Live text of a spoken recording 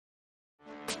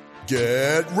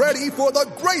Get ready for the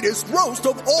greatest roast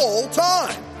of all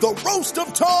time. The Roast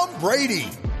of Tom Brady.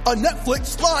 A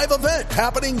Netflix live event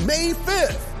happening May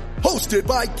 5th. Hosted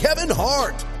by Kevin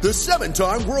Hart. The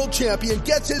 7-time world champion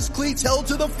gets his cleats held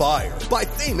to the fire by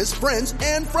famous friends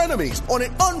and frenemies on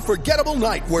an unforgettable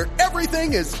night where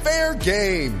everything is fair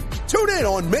game. Tune in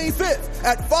on May 5th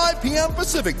at 5 p.m.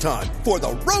 Pacific time for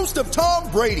the Roast of Tom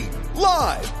Brady.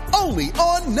 Live only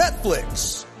on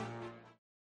Netflix.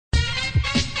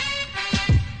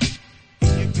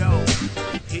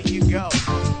 Here you go.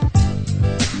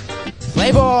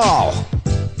 Play ball.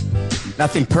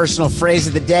 Nothing personal phrase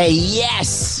of the day.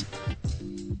 Yes.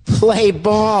 Play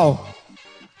ball.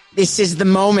 This is the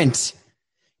moment.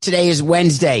 Today is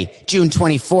Wednesday, June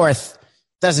 24th.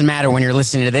 Doesn't matter when you're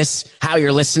listening to this, how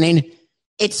you're listening.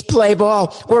 It's play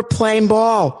ball. We're playing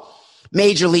ball.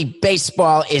 Major League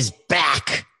Baseball is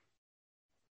back.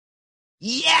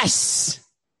 Yes.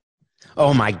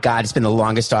 Oh my God, it's been the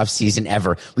longest off season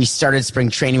ever. We started spring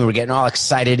training. We were getting all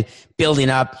excited, building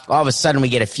up. All of a sudden we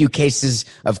get a few cases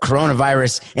of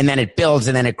coronavirus, and then it builds,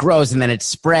 and then it grows, and then it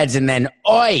spreads, and then,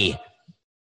 oi,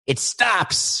 it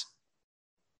stops.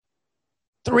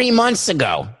 3 months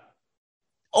ago.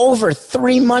 Over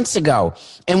 3 months ago.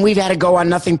 And we've had to go on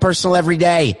Nothing Personal every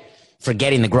day.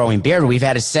 Forgetting the growing beard, we've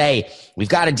had to say, we've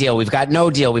got a deal, we've got no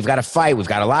deal, we've got to fight, we've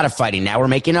got a lot of fighting. Now we're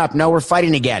making up. No, we're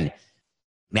fighting again.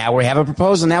 Now we have a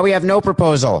proposal. Now we have no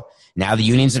proposal. Now the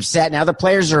union's upset. Now the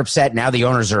players are upset. Now the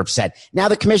owners are upset. Now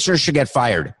the commissioner should get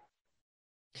fired.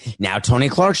 Now Tony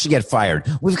Clark should get fired.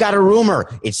 We've got a rumor.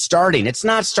 It's starting. It's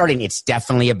not starting. It's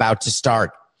definitely about to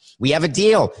start. We have a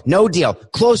deal. No deal.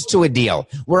 Close to a deal.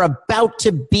 We're about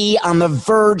to be on the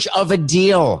verge of a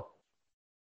deal.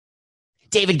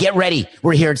 David, get ready.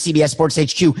 We're here at CBS Sports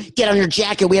HQ. Get on your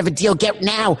jacket. We have a deal. Get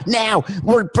now.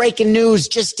 We're breaking news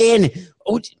just in.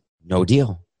 Oh, no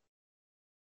deal.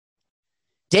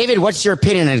 David, what's your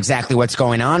opinion on exactly what's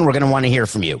going on? We're going to want to hear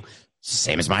from you.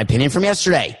 Same as my opinion from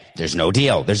yesterday. There's no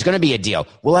deal. There's going to be a deal.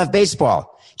 We'll have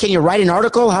baseball. Can you write an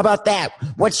article? How about that?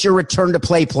 What's your return to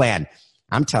play plan?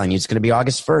 I'm telling you, it's going to be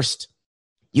August 1st.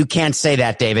 You can't say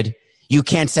that, David. You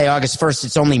can't say August 1st.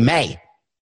 It's only May.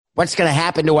 What's going to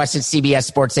happen to us at CBS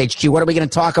Sports HQ? What are we going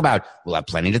to talk about? We'll have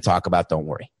plenty to talk about. Don't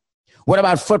worry. What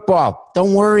about football?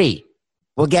 Don't worry.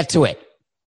 We'll get to it.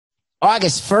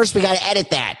 August 1st, we got to edit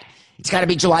that. It's got to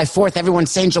be July 4th. Everyone's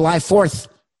saying July 4th.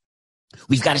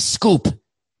 We've got a scoop.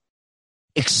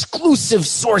 Exclusive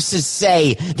sources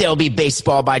say there'll be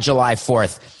baseball by July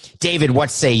 4th. David,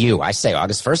 what say you? I say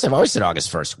August 1st. I've always said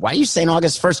August 1st. Why are you saying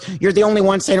August 1st? You're the only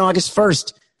one saying August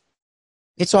 1st.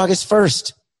 It's August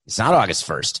 1st. It's not August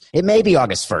 1st. It may be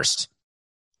August 1st.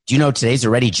 Do you know today's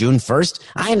already June 1st?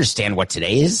 I understand what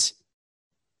today is.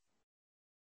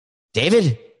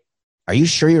 David, are you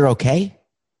sure you're okay?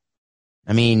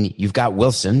 I mean, you've got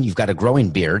Wilson. You've got a growing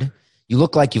beard. You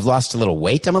look like you've lost a little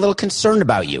weight. I'm a little concerned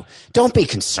about you. Don't be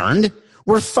concerned.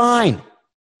 We're fine.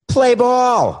 Play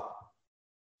ball.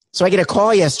 So I get a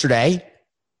call yesterday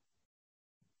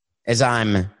as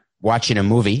I'm watching a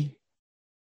movie.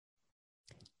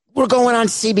 We're going on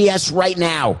CBS right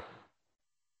now.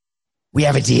 We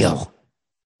have a deal.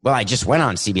 Well, I just went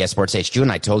on CBS Sports HQ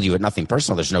and I told you at Nothing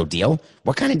Personal there's no deal.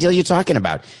 What kind of deal are you talking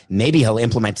about? Maybe he'll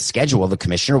implement a schedule. The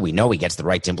commissioner, we know he gets the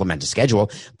right to implement a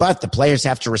schedule, but the players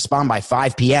have to respond by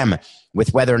 5 p.m.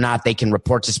 with whether or not they can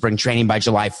report to spring training by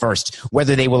July 1st,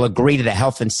 whether they will agree to the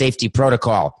health and safety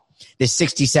protocol. This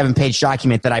 67-page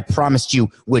document that I promised you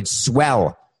would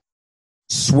swell,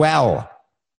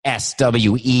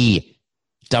 S-W-E,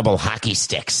 double hockey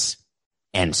sticks,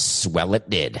 and swell it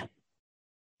did.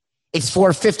 It's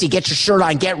 4:50. Get your shirt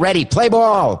on. Get ready. Play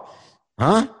ball.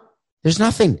 Huh? There's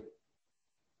nothing.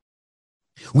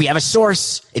 We have a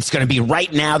source. It's going to be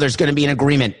right now. There's going to be an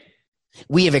agreement.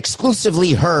 We have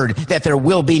exclusively heard that there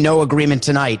will be no agreement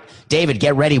tonight. David,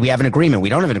 get ready. We have an agreement. We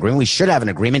don't have an agreement. We should have an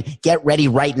agreement. Get ready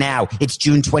right now. It's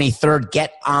June 23rd.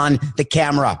 Get on the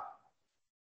camera.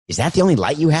 Is that the only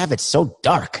light you have? It's so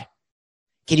dark.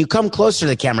 Can you come closer to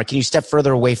the camera? Can you step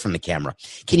further away from the camera?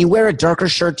 Can you wear a darker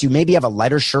shirt? Do you maybe have a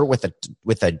lighter shirt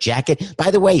with a jacket?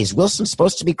 By the way, is Wilson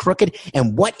supposed to be crooked?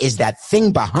 And what is that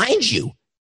thing behind you?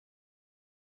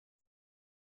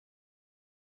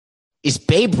 Is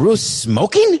Babe Ruth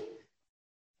smoking?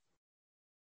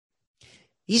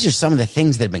 These are some of the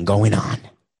things that have been going on.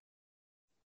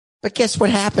 But guess what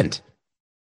happened?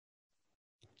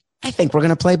 I think we're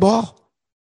going to play ball.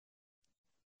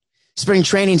 Spring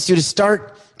training's due to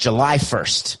start July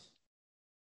 1st.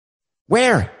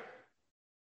 Where?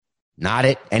 Not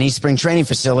at any spring training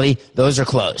facility. Those are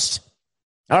closed.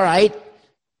 All right.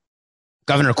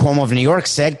 Governor Cuomo of New York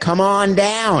said, come on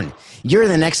down. You're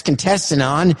the next contestant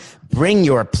on Bring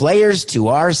Your Players to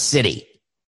Our City.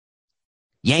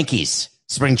 Yankees,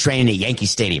 spring training at Yankee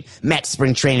Stadium. Mets,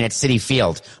 spring training at Citi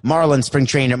Field. Marlins, spring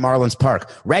training at Marlins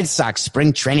Park. Red Sox,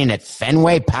 spring training at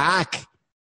Fenway Park.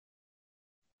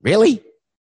 Really?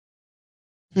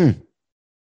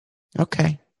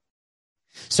 Okay.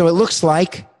 So it looks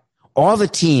like all the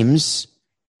teams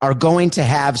are going to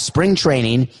have spring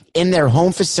training in their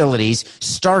home facilities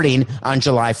starting on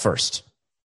July 1st.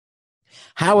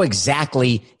 How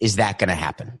exactly is that going to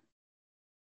happen?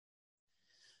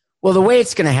 Well, the way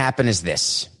it's going to happen is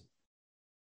this.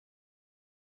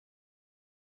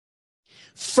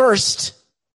 First,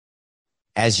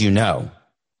 as you know,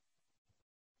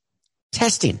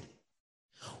 testing.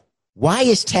 Why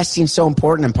is testing so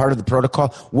important and part of the protocol?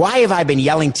 Why have I been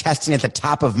yelling testing at the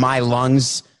top of my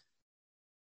lungs?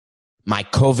 My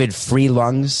COVID-free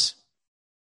lungs?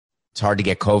 It's hard to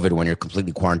get COVID when you're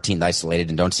completely quarantined, isolated,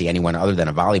 and don't see anyone other than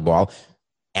a volleyball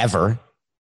ever.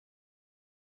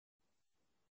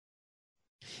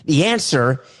 The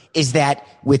answer is that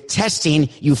with testing,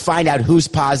 you find out who's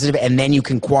positive and then you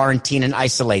can quarantine and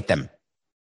isolate them.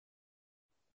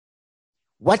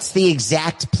 What's the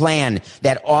exact plan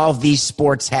that all of these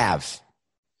sports have?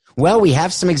 Well, we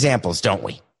have some examples, don't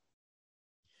we?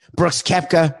 Brooks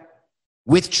Koepka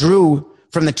withdrew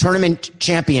from the tournament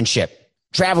championship,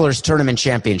 Travelers Tournament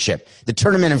Championship, the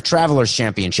Tournament of Travelers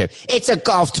Championship. It's a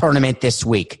golf tournament this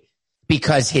week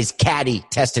because his caddy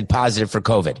tested positive for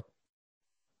COVID.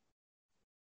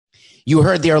 You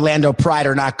heard the Orlando Pride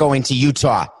are not going to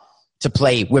Utah to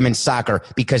play women's soccer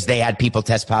because they had people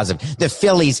test positive. The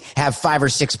Phillies have 5 or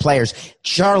 6 players.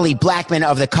 Charlie Blackmon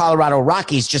of the Colorado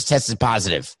Rockies just tested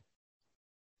positive.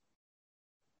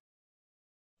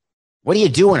 What do you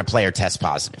do when a player tests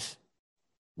positive?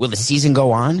 Will the season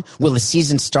go on? Will the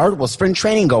season start? Will spring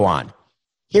training go on?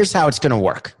 Here's how it's going to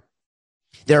work.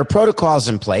 There are protocols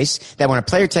in place that when a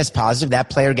player tests positive, that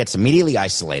player gets immediately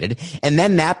isolated, and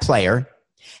then that player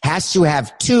has to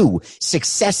have 2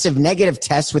 successive negative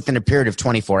tests within a period of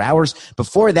 24 hours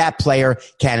before that player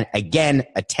can again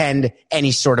attend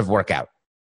any sort of workout.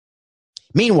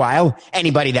 Meanwhile,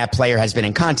 anybody that player has been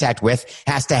in contact with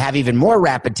has to have even more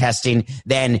rapid testing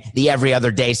than the every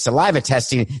other day saliva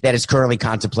testing that is currently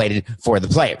contemplated for the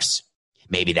players.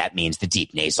 Maybe that means the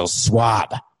deep nasal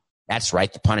swab. That's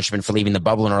right. The punishment for leaving the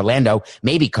bubble in Orlando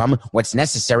may become what's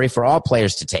necessary for all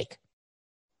players to take.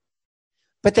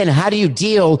 But then how do you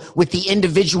deal with the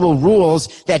individual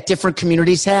rules that different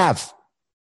communities have?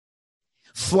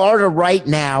 Florida right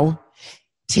now,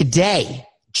 today,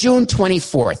 June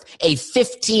 24th, a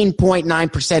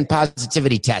 15.9%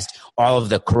 positivity test. All of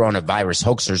the coronavirus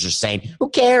hoaxers are saying,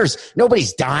 who cares?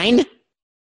 Nobody's dying.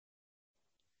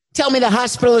 Tell me the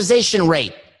hospitalization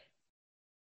rate.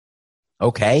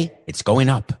 Okay, it's going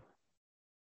up.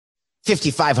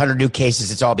 5,500 new cases.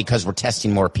 It's all because we're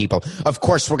testing more people. Of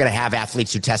course, we're going to have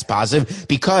athletes who test positive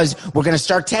because we're going to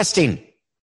start testing.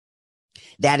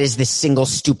 That is the single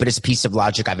stupidest piece of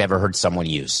logic I've ever heard someone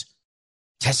use.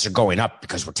 Tests are going up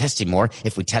because we're testing more.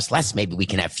 If we test less, maybe we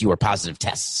can have fewer positive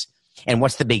tests. And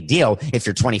what's the big deal? If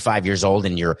you're 25 years old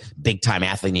and you're a big-time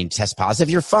athlete and you test positive,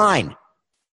 you're fine.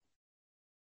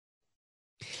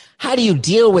 How do you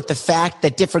deal with the fact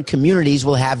that different communities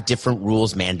will have different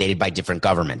rules mandated by different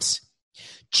governments?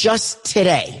 Just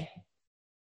today,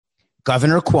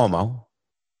 Governor Cuomo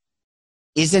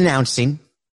is announcing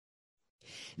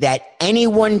that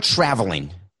anyone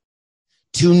traveling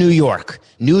to New York,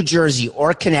 New Jersey,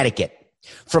 or Connecticut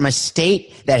from a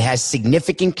state that has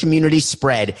significant community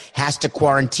spread has to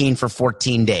quarantine for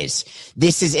 14 days.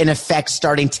 This is in effect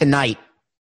starting tonight,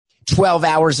 12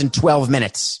 hours and 12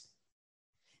 minutes.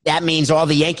 That means all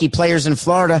the Yankee players in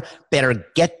Florida better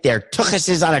get their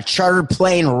tuchuses on a chartered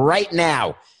plane right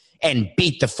now and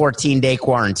beat the 14-day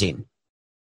quarantine.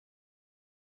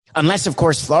 Unless, of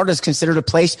course, Florida is considered a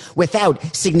place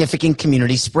without significant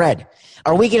community spread.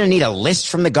 Are we going to need a list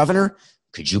from the governor?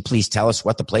 Could you please tell us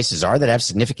what the places are that have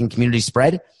significant community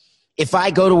spread? If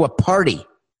I go to a party,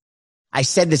 I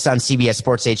said this on CBS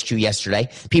Sports HQ yesterday.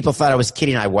 People thought I was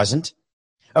kidding. I wasn't.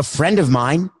 A friend of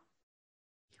mine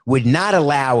would not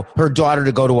allow her daughter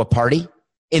to go to a party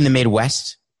in the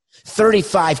Midwest.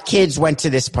 35 kids went to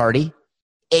this party.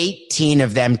 18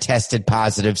 of them tested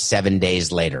positive 7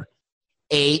 days later.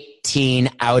 18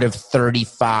 out of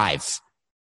 35.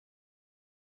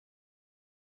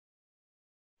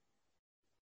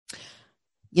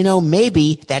 You know,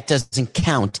 maybe that doesn't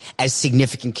count as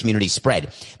significant community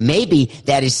spread. Maybe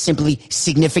that is simply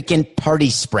significant party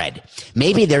spread.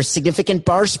 Maybe there's significant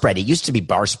bar spread. It used to be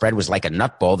bar spread was like a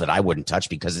nut bowl that I wouldn't touch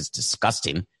because it's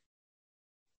disgusting.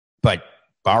 But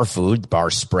bar food, bar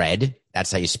spread,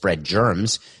 that's how you spread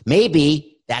germs.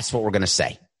 Maybe that's what we're going to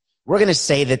say. We're going to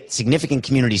say that significant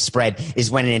community spread is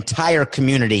when an entire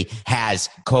community has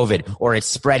COVID or it's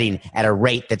spreading at a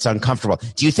rate that's uncomfortable.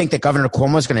 Do you think that Governor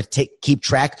Cuomo is going to keep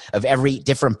track of every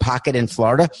different pocket in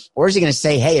Florida? Or is he going to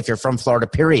say, hey, if you're from Florida,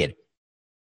 period?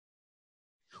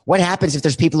 What happens if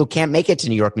there's people who can't make it to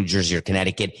New York, New Jersey, or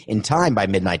Connecticut in time by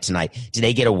midnight tonight? Do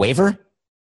they get a waiver?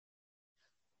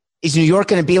 Is New York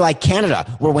going to be like Canada,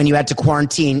 where when you had to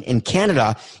quarantine in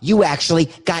Canada, you actually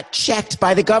got checked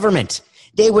by the government?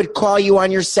 They would call you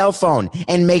on your cell phone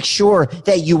and make sure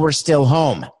that you were still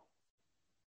home.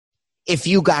 If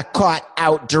you got caught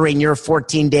out during your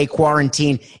 14-day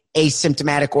quarantine,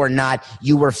 asymptomatic or not,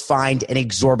 you were fined an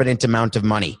exorbitant amount of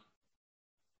money.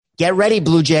 Get ready,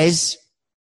 Blue Jays.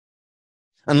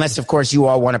 Unless, of course, you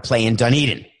all want to play in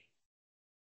Dunedin.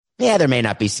 Yeah, there may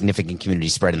not be significant community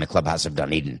spread in the clubhouse of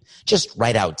Dunedin, just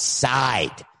right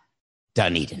outside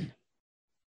Dunedin.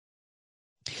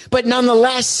 But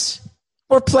nonetheless,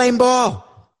 we're playing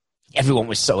ball. Everyone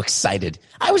was so excited.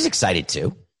 I was excited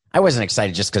too. I wasn't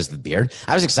excited just because of the beard.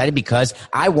 I was excited because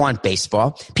I want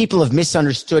baseball. People have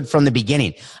misunderstood from the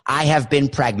beginning. I have been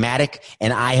pragmatic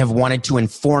and I have wanted to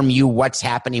inform you what's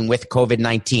happening with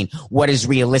COVID-19, what is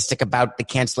realistic about the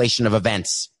cancellation of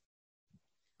events.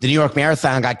 The New York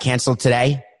Marathon got canceled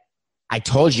today. I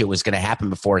told you it was going to happen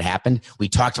before it happened. We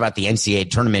talked about the NCAA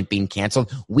tournament being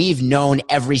canceled. We've known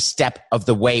every step of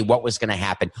the way what was going to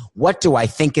happen. What do I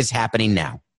think is happening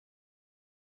now?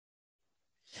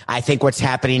 I think what's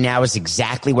happening now is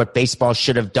exactly what baseball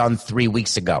should have done 3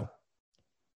 weeks ago.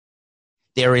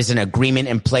 There is an agreement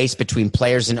in place between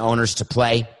players and owners to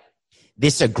play.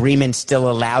 This agreement still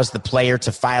allows the player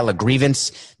to file a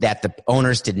grievance that the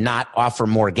owners did not offer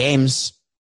more games.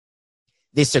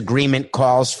 This agreement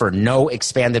calls for no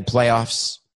expanded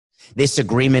playoffs. This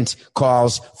agreement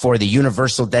calls for the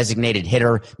universal designated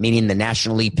hitter, meaning the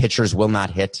National League pitchers will not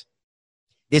hit.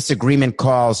 This agreement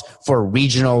calls for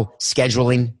regional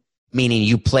scheduling, meaning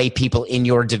you play people in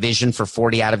your division for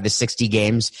 40 out of the 60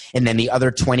 games, and then the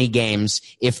other 20 games,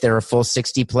 if there are full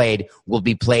 60 played, will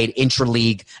be played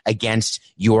intra-league against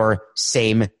your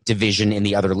same division in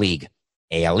the other league.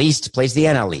 AL East plays the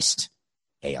NL East.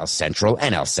 AL Central,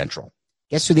 NL Central.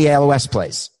 Guess who the AL West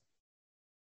plays?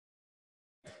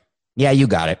 Yeah, you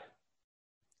got it.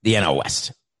 The NL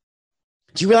West.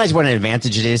 Do you realize what an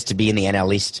advantage it is to be in the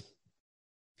NL East?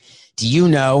 Do you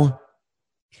know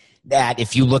that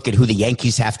if you look at who the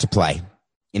Yankees have to play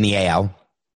in the AL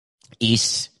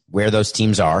East, where those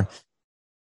teams are,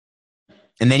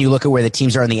 and then you look at where the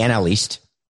teams are in the NL East,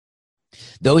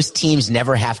 those teams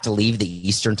never have to leave the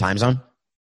Eastern time zone?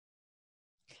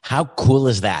 How cool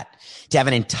is that? To have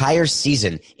an entire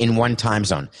season in one time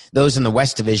zone. Those in the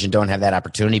West Division don't have that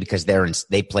opportunity because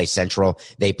they play Central,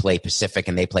 they play Pacific,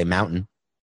 and they play Mountain.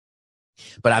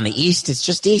 But on the East, it's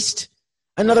just East.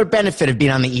 Another benefit of being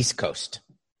on the East Coast.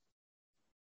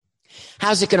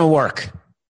 How's it going to work?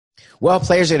 Well,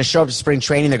 players are going to show up to spring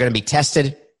training. They're going to be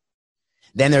tested.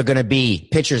 Then they're going to be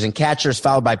pitchers and catchers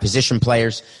followed by position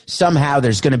players. Somehow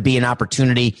there's going to be an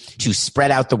opportunity to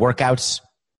spread out the workouts.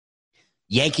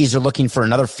 Yankees are looking for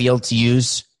another field to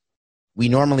use. We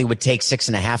normally would take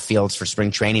 6.5 fields for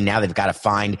spring training. Now they've got to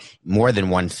find more than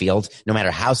one field, no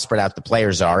matter how spread out the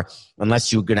players are,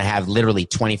 unless you're going to have literally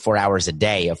 24 hours a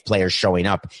day of players showing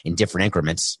up in different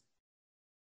increments,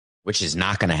 which is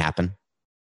not going to happen.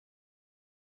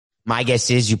 My guess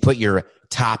is you put your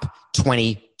top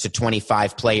 20 to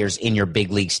 25 players in your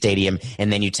big league stadium,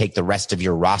 and then you take the rest of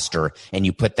your roster and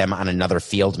you put them on another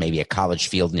field, maybe a college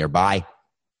field nearby.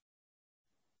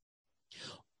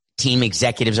 Team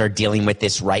executives are dealing with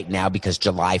this right now because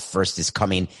July 1st is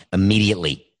coming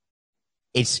immediately.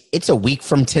 It's a week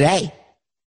from today,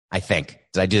 I think.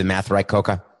 Did I do the math right,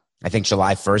 Coca? I think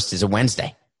July 1st is a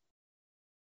Wednesday.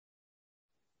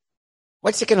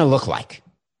 What's it going to look like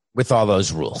with all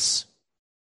those rules?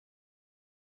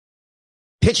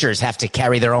 Pitchers have to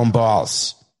carry their own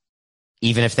balls,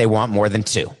 even if they want more than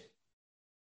 2.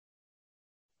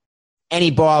 Any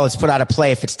ball is put out of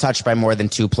play if it's touched by more than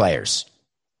 2 players.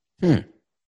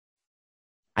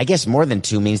 I guess more than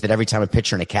 2 means that every time a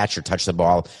pitcher and a catcher touch the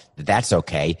ball, that's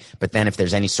okay. But then if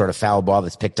there's any sort of foul ball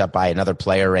that's picked up by another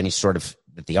player, or any sort of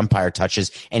that the umpire touches,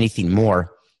 anything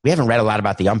more, we haven't read a lot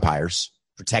about the umpires,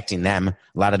 protecting them. A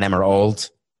lot of them are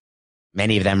old.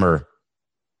 Many of them are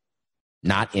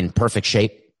not in perfect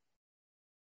shape.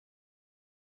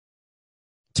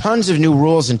 Tons of new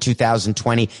rules in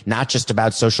 2020, not just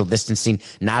about social distancing,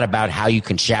 not about how you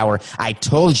can shower. I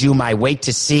told you my wait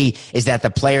to see is that the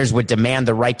players would demand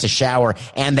the right to shower,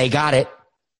 and they got it.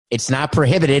 It's not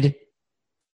prohibited.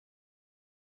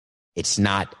 It's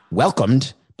not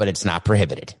welcomed, but it's not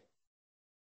prohibited.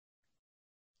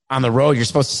 On the road, you're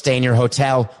supposed to stay in your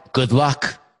hotel. Good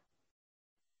luck.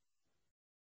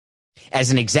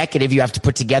 As an executive, you have to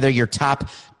put together your top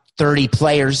 30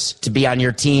 players to be on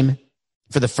your team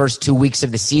for the first 2 weeks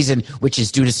of the season, which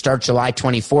is due to start July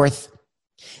 24th.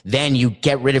 Then you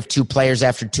get rid of 2 players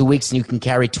after 2 weeks and you can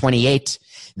carry 28.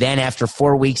 Then after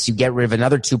 4 weeks, you get rid of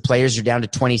another 2 players. You're down to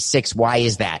 26. Why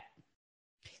is that?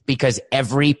 Because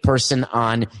every person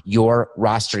on your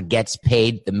roster gets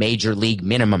paid the major league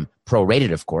minimum,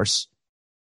 prorated, of course.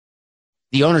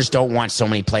 The owners don't want so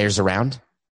many players around.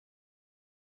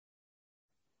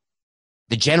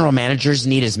 The general managers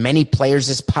need as many players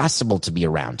as possible to be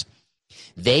around.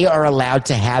 They are allowed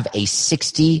to have a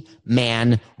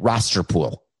 60-man roster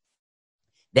pool.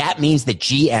 That means that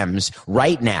GMs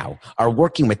right now are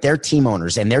working with their team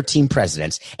owners and their team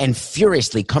presidents and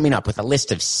furiously coming up with a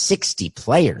list of 60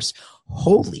 players.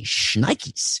 Holy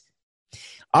shnikes.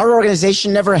 Our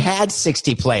organization never had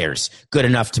 60 players good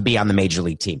enough to be on the major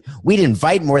league team. We'd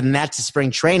invite more than that to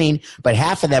spring training, but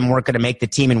half of them weren't going to make the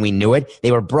team, and we knew it.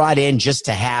 They were brought in just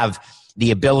to have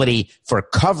the ability for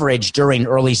coverage during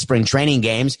early spring training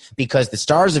games because the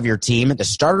stars of your team, the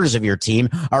starters of your team,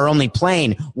 are only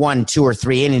playing 1, 2, or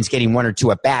 3 innings, getting 1 or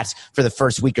 2 at-bats for the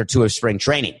first week or 2 of spring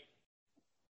training.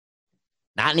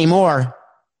 Not anymore.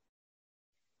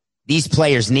 These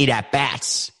players need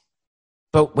at-bats.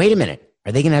 But wait a minute.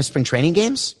 Are they going to have spring training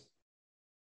games?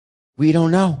 We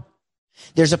don't know.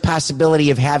 There's a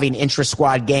possibility of having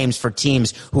intra-squad games for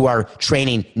teams who are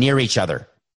training near each other.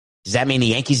 Does that mean the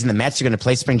Yankees and the Mets are going to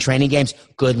play spring training games?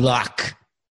 Good luck.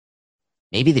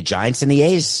 Maybe the Giants and the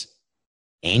A's.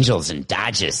 Angels and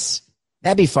Dodgers.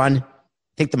 That'd be fun.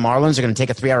 Think the Marlins are going to take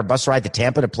a 3-hour bus ride to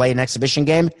Tampa to play an exhibition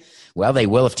game? Well, they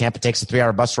will if Tampa takes a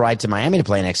 3-hour bus ride to Miami to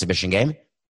play an exhibition game.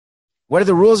 What are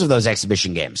the rules of those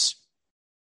exhibition games?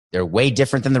 They're way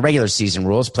different than the regular season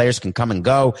rules. Players can come and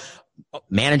go.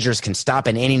 Managers can stop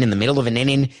an inning in the middle of an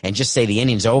inning and just say the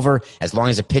inning's over. As long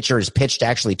as a pitcher is pitched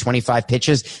actually 25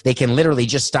 pitches, they can literally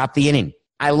just stop the inning.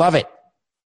 I love it.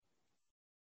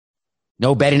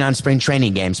 No betting on spring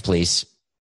training games, please.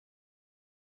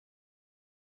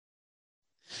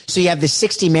 So you have the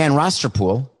 60-man roster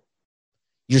pool.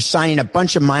 You're signing a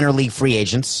bunch of minor league free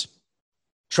agents,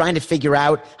 trying to figure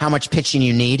out how much pitching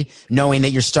you need, knowing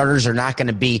that your starters are not going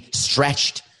to be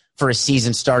stretched for a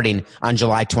season starting on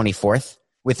July 24th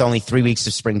with only 3 weeks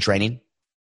of spring training.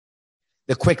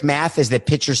 The quick math is that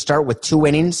pitchers start with 2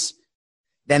 innings,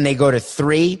 then they go to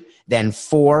 3, then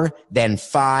 4, then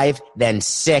 5, then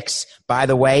 6. By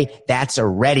the way, that's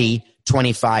already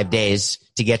 25 days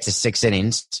to get to 6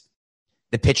 innings.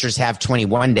 The pitchers have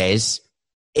 21 days.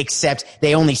 Except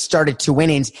they only started 2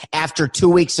 innings after 2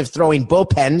 weeks of throwing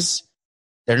bullpens.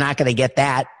 They're not going to get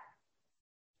that.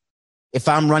 If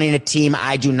I'm running a team,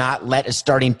 I do not let a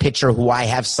starting pitcher who I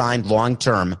have signed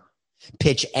long-term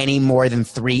pitch any more than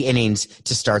 3 innings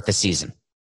to start the season.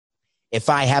 If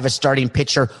I have a starting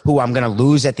pitcher who I'm going to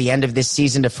lose at the end of this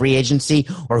season to free agency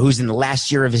or who's in the last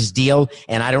year of his deal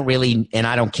and I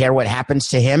don't care what happens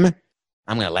to him,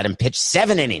 I'm going to let him pitch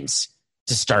 7 innings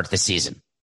to start the season.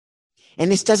 And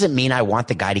this doesn't mean I want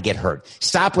the guy to get hurt.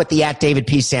 Stop with the @David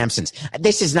P. Sampsons.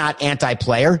 This is not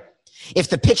anti-player. If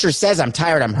the pitcher says, I'm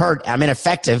tired, I'm hurt, I'm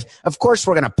ineffective, of course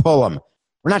we're going to pull him.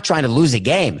 We're not trying to lose a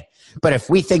game. But if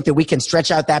we think that we can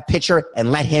stretch out that pitcher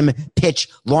and let him pitch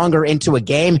longer into a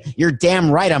game, you're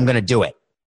damn right I'm going to do it.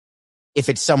 If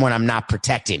it's someone I'm not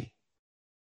protecting.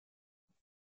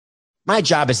 My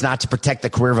job is not to protect the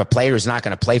career of a player who's not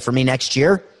going to play for me next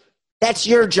year. That's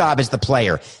your job as the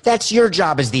player. That's your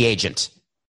job as the agent.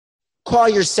 Call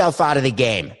yourself out of the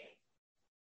game.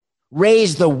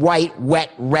 Raise the white,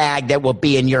 wet rag that will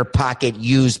be in your pocket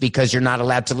used because you're not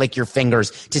allowed to lick your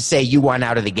fingers to say you want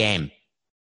out of the game.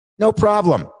 No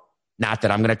problem. Not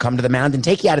that I'm going to come to the mound and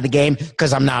take you out of the game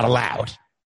because I'm not allowed.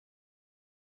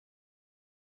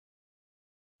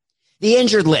 The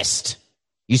injured list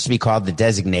used to be called the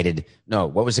designated. No,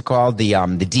 what was it called? The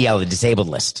DL, the disabled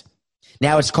list.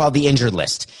 Now it's called the injured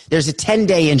list. There's a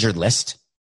 10-day injured list.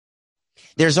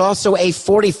 There's also a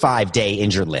 45-day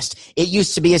injured list. It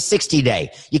used to be a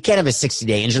 60-day. You can't have a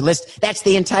 60-day injured list. That's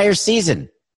the entire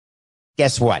season.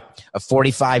 Guess what? A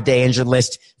 45-day injured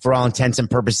list, for all intents and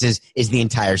purposes, is the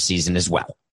entire season as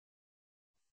well.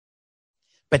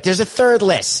 But there's a third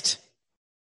list.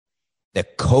 The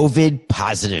COVID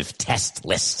positive test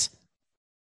list.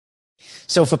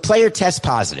 So if a player tests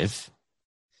positive,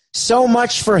 so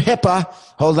much for HIPAA.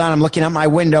 Hold on, I'm looking out my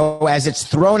window as it's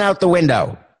thrown out the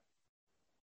window.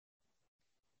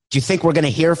 Do you think we're going to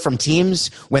hear from teams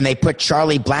when they put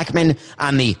Charlie Blackmon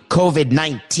on the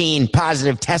COVID-19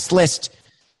 positive test list?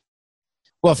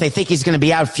 Well, if they think he's going to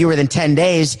be out fewer than 10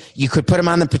 days, you could put him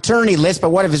on the paternity list,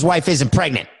 but what if his wife isn't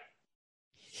pregnant?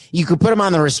 You could put him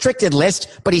on the restricted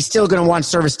list, but he's still going to want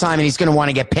service time and he's going to want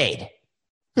to get paid.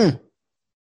 What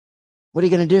are you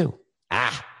going to do?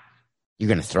 You're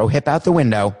going to throw Hip out the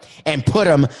window and put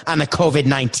him on the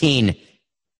COVID-19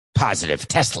 positive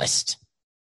test list.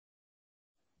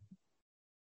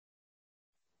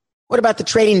 What about the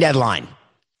trading deadline?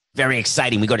 Very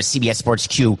exciting. We go to CBS Sports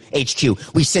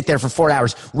HQ. We sit there for 4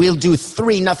 hours. We'll do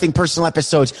 3 nothing personal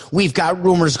episodes. We've got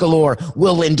rumors galore.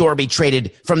 Will Lindor be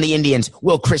traded from the Indians?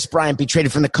 Will Chris Bryant be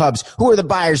traded from the Cubs? Who are the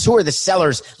buyers? Who are the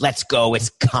sellers? Let's go. It's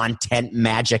content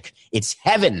magic. It's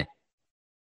heaven.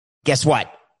 Guess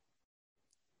what?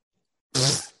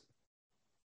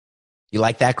 You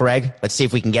like that, Greg? Let's see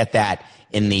if we can get that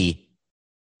in the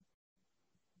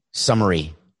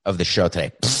summary of the show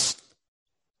today.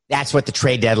 That's what the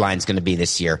trade deadline is going to be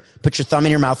this year. Put your thumb in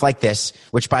your mouth like this,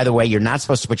 which, by the way, you're not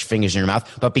supposed to put your fingers in your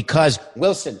mouth. But because,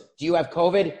 Wilson, do you have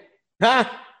COVID? Huh?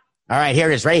 All right,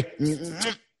 here it is. Ready?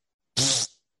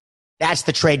 That's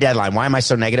the trade deadline. Why am I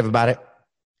so negative about it?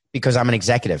 Because I'm an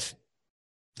executive.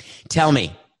 Tell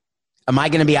me, am I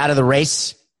going to be out of the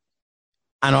race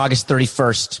on August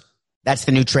 31st? That's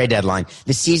the new trade deadline.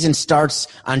 The season starts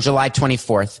on July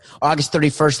 24th. August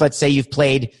 31st, let's say you've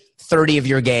played 30 of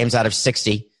your games out of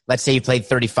 60. Let's say you played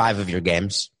 35 of your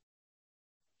games.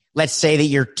 Let's say that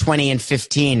you're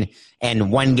 20-15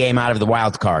 and 1 game out of the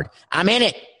wild card. I'm in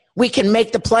it. We can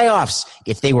make the playoffs.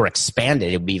 If they were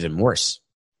expanded, it would be even worse.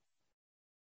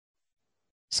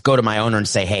 Just go to my owner and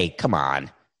say, hey, come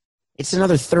on. It's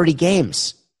another 30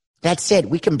 games. That's it.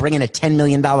 We can bring in a $10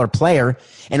 million player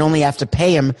and only have to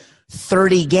pay him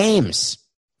 30 games,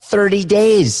 30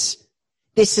 days.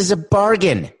 This is a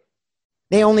bargain.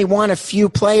 They only want a few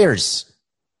players.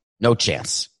 No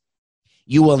chance.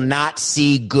 You will not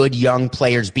see good young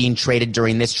players being traded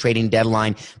during this trading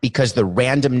deadline because the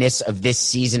randomness of this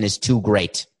season is too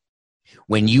great.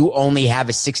 When you only have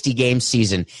a 60-game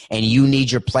season and you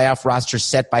need your playoff roster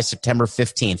set by September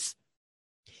 15th,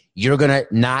 you're going to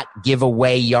not give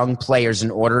away young players in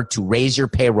order to raise your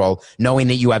payroll, knowing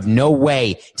that you have no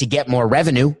way to get more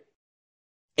revenue.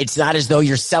 It's not as though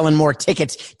you're selling more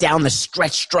tickets down the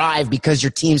stretch drive because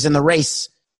your team's in the race.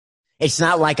 It's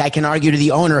not like I can argue to the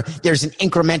owner there's an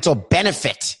incremental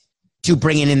benefit to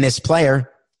bringing in this player.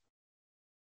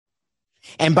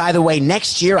 And by the way,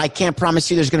 next year, I can't promise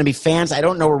you there's going to be fans. I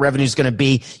don't know where revenue is going to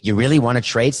be. You really want to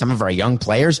trade some of our young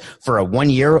players for a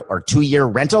 1-year or 2-year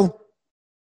rental?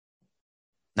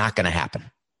 Not going to happen.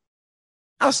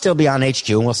 I'll still be on HQ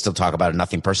and we'll still talk about it,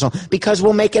 nothing personal, because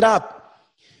we'll make it up.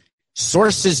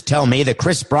 Sources tell me that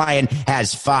Chris Bryant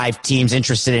has 5 teams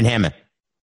interested in him.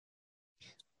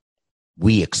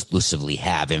 We exclusively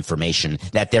have information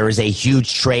that there is a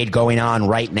huge trade going on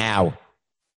right now.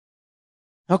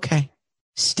 Okay.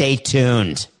 Stay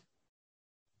tuned.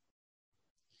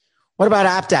 What about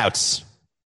opt-outs?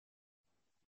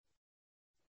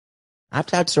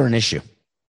 Opt-outs are an issue.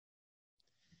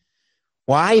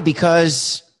 Why?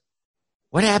 Because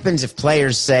what happens if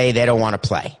players say they don't want to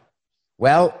play?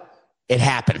 Well, it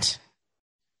happened.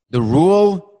 The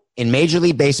rule in Major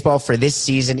League Baseball for this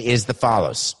season is the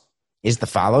follows.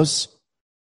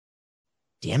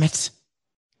 Damn it.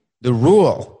 The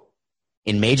rule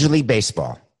in Major League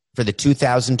Baseball for the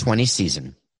 2020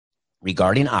 season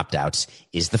regarding opt-outs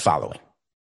is the following.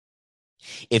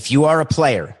 If you are a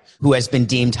player who has been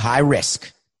deemed high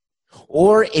risk,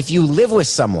 or if you live with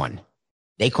someone,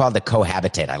 they call it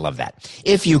cohabitate. I love that.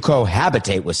 If you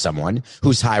cohabitate with someone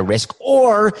who's high risk,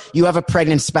 or you have a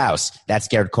pregnant spouse, that's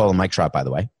Garrett Cole and Mike Trout, by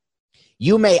the way,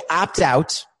 you may opt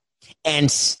out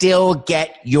and still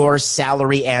get your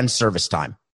salary and service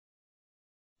time.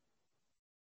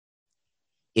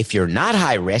 If you're not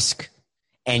high risk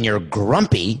and you're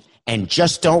grumpy and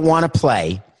just don't want to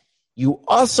play, you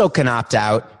also can opt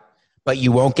out, but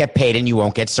you won't get paid and you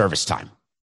won't get service time.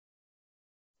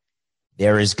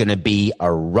 There is going to be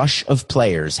a rush of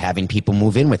players having people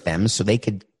move in with them so they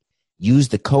could use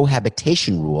the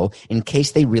cohabitation rule in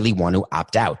case they really want to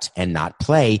opt out and not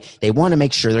play. They want to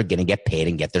make sure they're going to get paid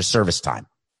and get their service time.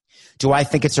 Do I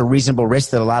think it's a reasonable risk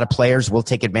that a lot of players will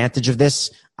take advantage of this?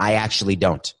 I actually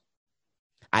don't.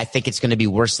 I think it's going to be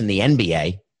worse in the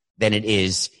NBA than it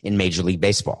is in Major League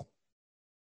Baseball.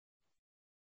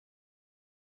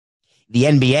 The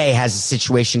NBA has a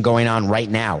situation going on right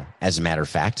now, as a matter of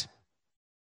fact.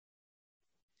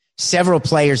 Several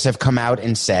players have come out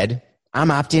and said, I'm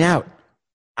opting out.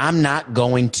 I'm not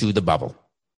going to the bubble.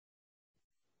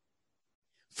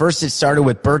 First, it started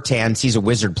with Bertans. He's a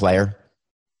Wizard player.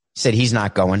 Said he's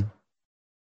not going.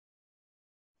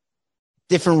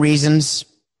 Different reasons,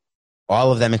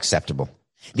 all of them acceptable.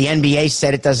 The NBA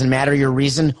said it doesn't matter your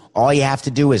reason. All you have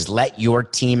to do is let your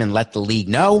team and let the league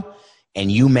know, and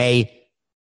you may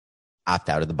opt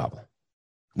out of the bubble.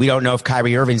 We don't know if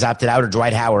Kyrie Irving's opted out or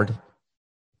Dwight Howard,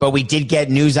 but we did get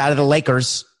news out of the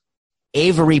Lakers.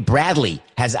 Avery Bradley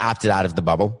has opted out of the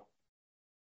bubble.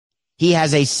 He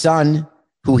has a son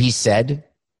who he said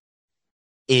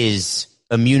is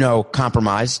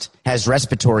immunocompromised, has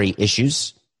respiratory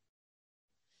issues.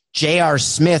 J.R.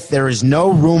 Smith, there is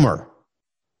no rumor.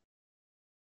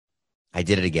 I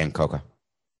did it again, Coca.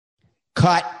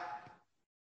 Cut.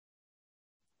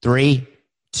 3,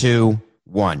 2,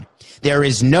 1. There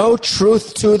is no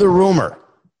truth to the rumor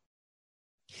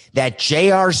that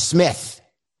J.R. Smith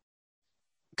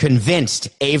convinced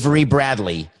Avery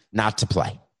Bradley not to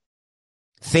play,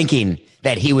 thinking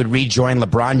that he would rejoin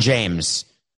LeBron James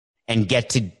and get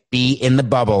to be in the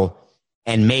bubble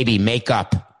and maybe make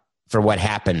up for what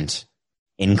happened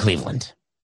in Cleveland.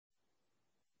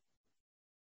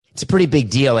 It's a pretty big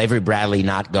deal, Avery Bradley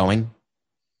not going.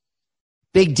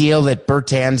 Big deal that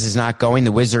Bertans is not going.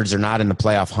 The Wizards are not in the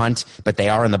playoff hunt, but they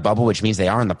are in the bubble, which means they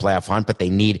are in the playoff hunt, but they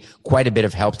need quite a bit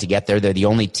of help to get there. They're the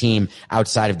only team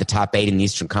outside of the top 8 in the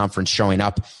Eastern Conference showing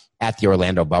up at the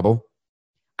Orlando bubble.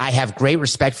 I have great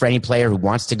respect for any player who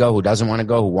wants to go, who doesn't want to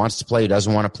go, who wants to play, who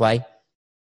doesn't want to play.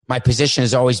 My position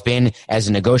has always been, as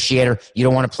a negotiator, you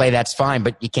don't want to play, that's fine,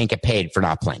 but you can't get paid for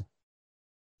not playing.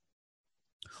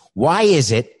 Why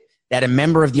is it that a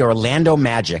member of the Orlando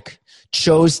Magic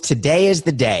chose today as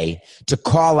the day to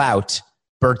call out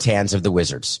Bertans of the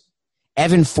Wizards?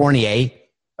 Evan Fournier,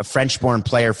 a French-born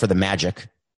player for the Magic,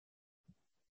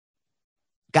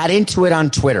 got into it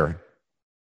on Twitter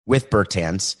with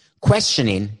Bertans,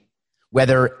 questioning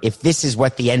whether if this is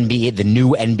what the NBA, the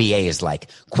new NBA is like,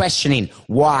 questioning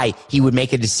why he would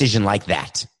make a decision like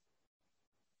that.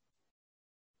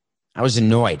 I was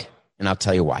annoyed, and I'll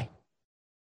tell you why.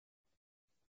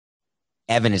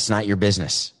 Evan, it's not your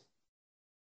business.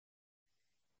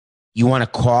 You want to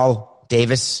call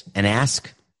Davis and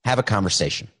ask? Have a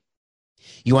conversation.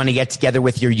 You want to get together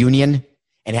with your union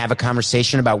and have a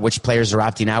conversation about which players are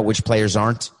opting out, which players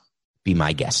aren't? Be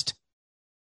my guest.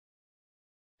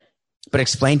 But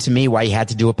explain to me why you had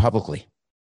to do it publicly.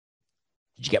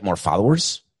 Did you get more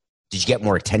followers? Did you get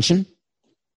more attention?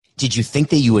 Did you think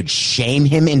that you would shame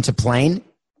him into playing?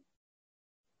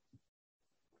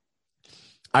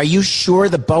 Are you sure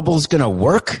the bubble's going to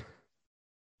work?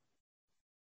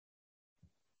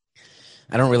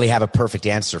 I don't really have a perfect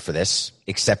answer for this,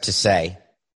 except to say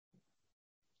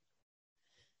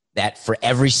that for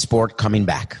every sport coming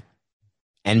back,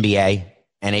 NBA,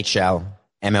 NHL,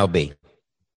 MLB,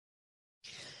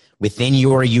 within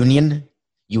your union,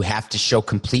 you have to show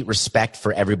complete respect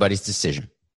for everybody's decision.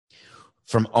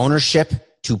 From ownership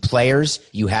to players,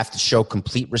 you have to show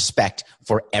complete respect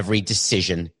for every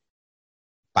decision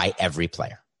by every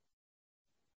player.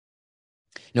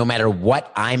 No matter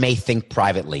what I may think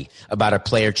privately about a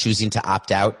player choosing to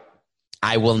opt out,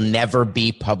 I will never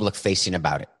be public facing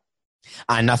about it.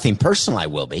 On nothing personal, I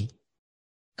will be,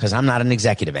 because I'm not an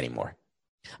executive anymore.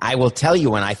 I will tell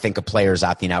you when I think a player is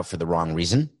opting out for the wrong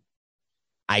reason.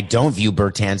 I don't view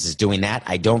Bertans as doing that.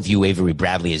 I don't view Avery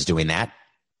Bradley as doing that.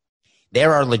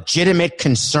 There are legitimate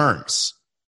concerns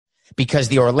because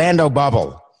the Orlando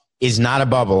bubble is not a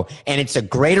bubble, and it's a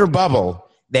greater bubble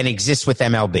than exists with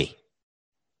MLB.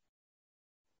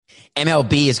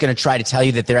 MLB is going to try to tell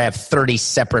you that they have 30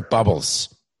 separate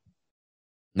bubbles.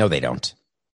 No, they don't.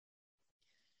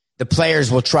 The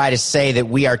players will try to say that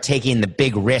we are taking the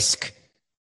big risk.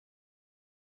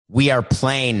 We are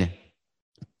playing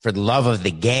for the love of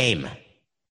the game.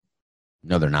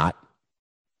 No, they're not.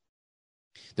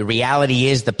 The reality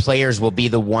is the players will be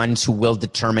the ones who will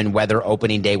determine whether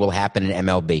opening day will happen in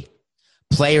MLB.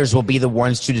 Players will be the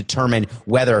ones to determine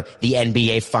whether the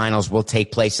NBA finals will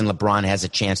take place and LeBron has a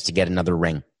chance to get another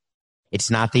ring. It's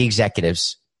not the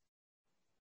executives.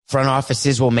 Front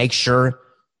offices will make sure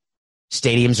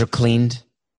stadiums are cleaned.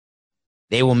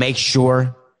 They will make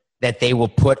sure that they will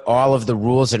put all of the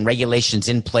rules and regulations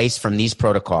in place from these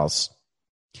protocols.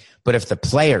 But if the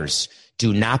players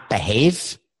do not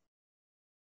behave,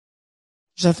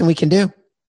 there's nothing we can do.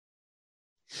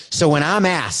 So when I'm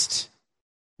asked,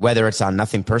 whether it's on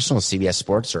Nothing Personal, CBS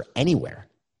Sports, or anywhere,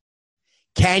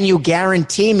 can you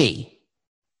guarantee me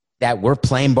that we're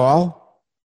playing ball?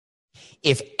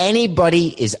 If anybody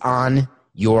is on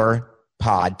your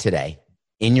pod today,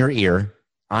 in your ear,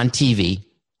 on TV,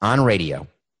 on radio,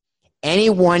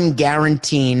 anyone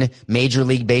guaranteeing Major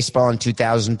League Baseball in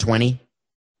 2020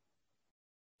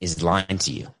 is lying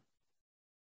to you.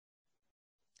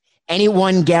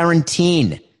 Anyone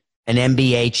guaranteeing an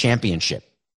NBA championship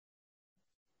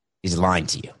is lying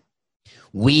to you.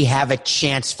 We have a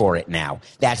chance for it now.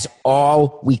 That's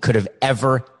all we could have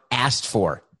ever asked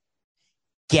for.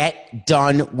 Get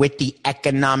done with the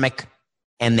economic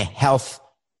and the health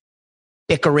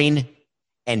bickering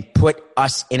and put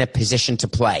us in a position to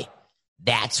play.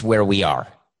 That's where we are.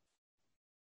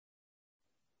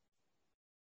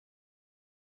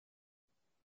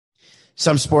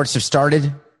 Some sports have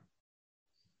started.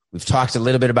 We've talked a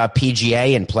little bit about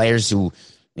PGA and players who,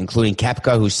 including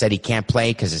Koepka, who said he can't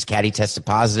play because his caddy tested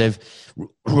positive.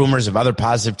 Rumors of other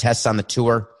positive tests on the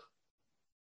tour.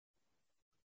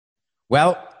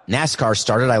 Well, NASCAR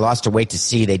started. I lost a wait to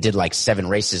see. They did like 7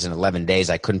 races in 11 days.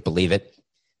 I couldn't believe it.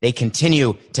 They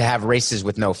continue to have races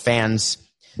with no fans,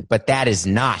 but that is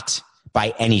not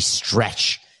by any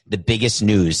stretch the biggest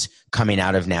news coming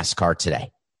out of NASCAR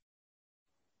today.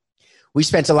 We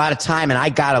spent a lot of time, and I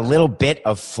got a little bit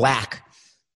of flack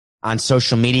on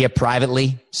social media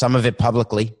privately, some of it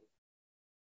publicly,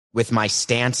 with my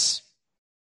stance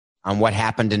on what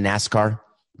happened in NASCAR.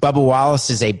 Bubba Wallace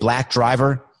is a black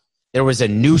driver. There was a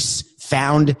noose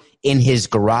found in his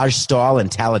garage stall in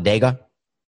Talladega,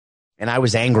 and I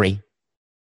was angry.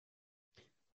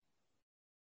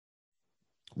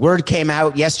 Word came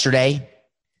out yesterday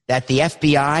that the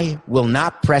FBI will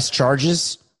not press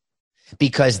charges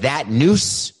because that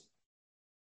noose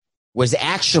was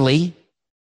actually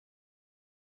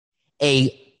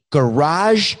a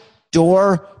garage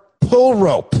door pull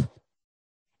rope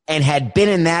and had been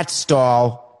in that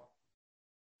stall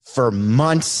for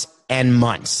months and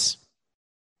months.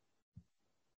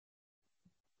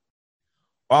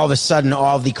 All of a sudden,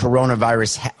 all the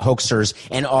coronavirus hoaxers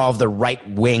and all the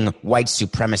right-wing white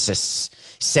supremacists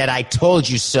said, "I told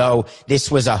you so.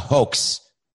 This was a hoax."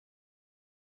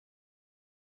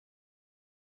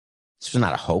 This was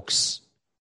not a hoax.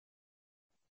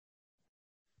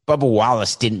 Bubba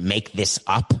Wallace didn't make this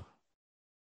up.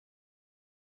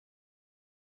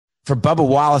 For Bubba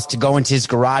Wallace to go into his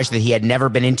garage that he had never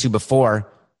been into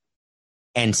before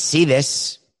and see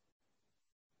this,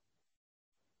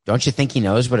 don't you think he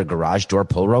knows what a garage door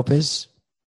pull rope is?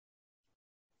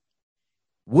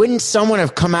 Wouldn't someone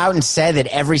have come out and said that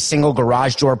every single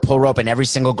garage door pull rope and every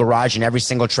single garage and every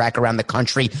single track around the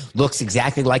country looks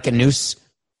exactly like a noose?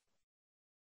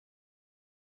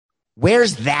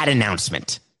 Where's that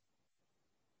announcement?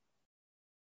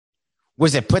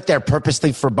 Was it put there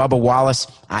purposely for Bubba Wallace?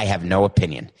 I have no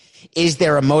opinion. Is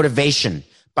there a motivation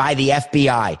by the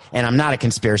FBI? And I'm not a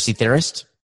conspiracy theorist,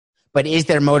 but is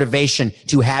there motivation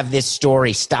to have this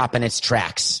story stop in its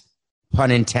tracks?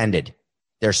 Pun intended.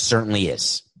 There certainly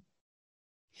is.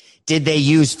 Did they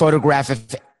use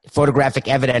photographic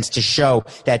evidence to show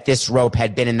that this rope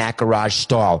had been in that garage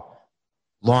stall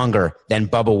longer than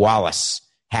Bubba Wallace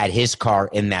had his car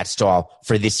in that stall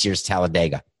for this year's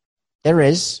Talladega? There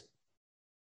is.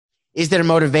 Is there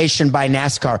motivation by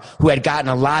NASCAR, who had gotten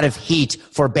a lot of heat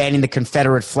for banning the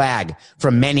Confederate flag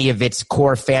from many of its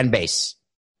core fan base?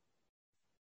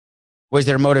 Was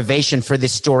there motivation for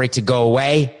this story to go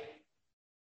away?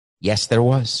 Yes, there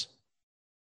was.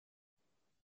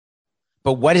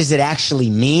 But what does it actually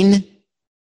mean?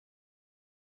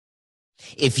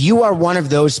 If you are one of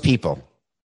those people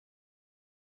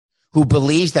who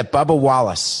believes that Bubba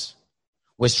Wallace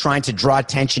was trying to draw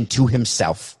attention to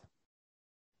himself,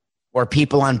 or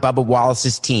people on Bubba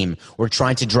Wallace's team were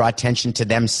trying to draw attention to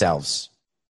themselves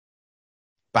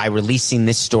by releasing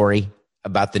this story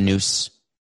about the noose,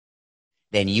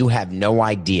 then you have no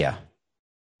idea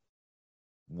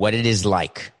what it is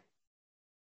like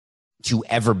to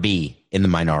ever be in the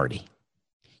minority.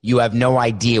 You have no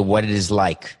idea what it is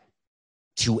like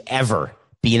to ever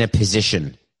be in a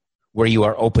position where you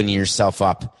are opening yourself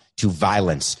up to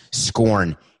violence,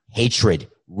 scorn, hatred,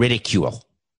 ridicule.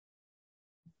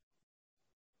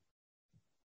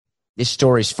 This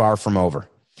story is far from over.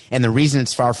 And the reason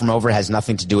it's far from over has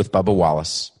nothing to do with Bubba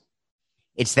Wallace.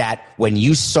 It's that when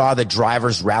you saw the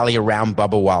drivers rally around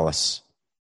Bubba Wallace,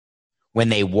 when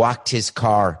they walked his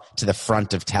car to the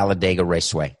front of Talladega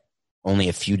Raceway only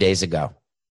a few days ago,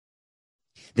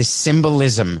 the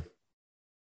symbolism,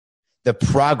 the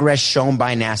progress shown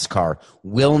by NASCAR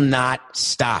will not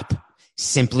stop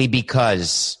simply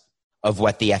because of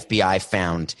what the FBI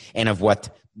found and of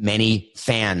what many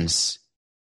fans,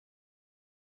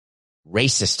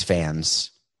 racist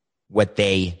fans, what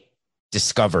they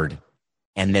discovered,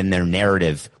 and then their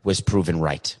narrative was proven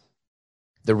right.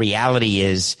 The reality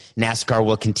is NASCAR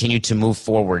will continue to move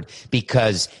forward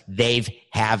because they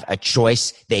have a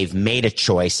choice, they've made a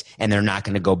choice, and they're not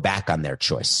going to go back on their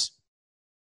choice.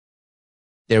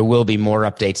 There will be more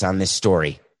updates on this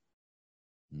story.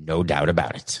 No doubt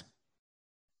about it.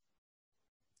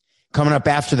 Coming up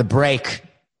after the break,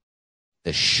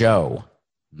 the show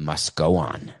must go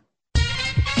on.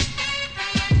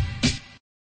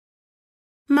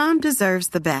 Mom deserves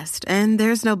the best, and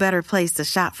there's no better place to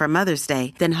shop for Mother's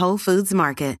Day than Whole Foods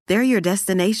Market. They're your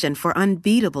destination for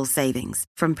unbeatable savings,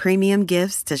 from premium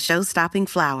gifts to show-stopping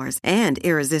flowers and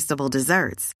irresistible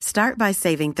desserts. Start by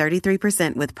saving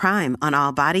 33% with Prime on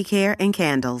all body care and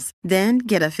candles. Then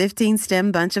get a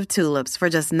 15-stem bunch of tulips for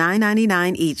just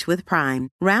 $9.99 each with Prime.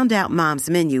 Round out Mom's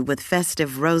menu with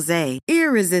festive rosé,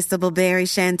 irresistible berry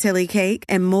chantilly cake,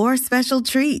 and more special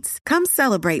treats. Come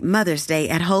celebrate Mother's Day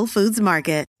at Whole Foods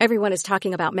Market. Everyone is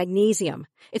talking about magnesium.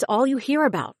 It's all you hear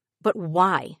about. But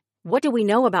why? What do we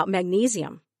know about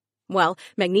magnesium? Well,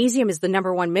 magnesium is the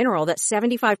number one mineral that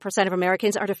 75% of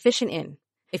Americans are deficient in.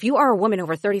 If you are a woman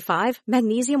over 35,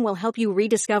 magnesium will help you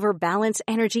rediscover balance,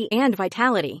 energy, and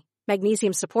vitality.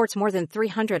 Magnesium supports more than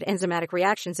 300 enzymatic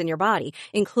reactions in your body,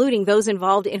 including those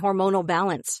involved in hormonal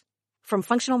balance. From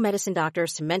functional medicine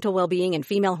doctors to mental well-being and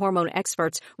female hormone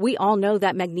experts, we all know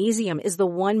that magnesium is the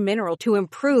one mineral to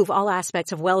improve all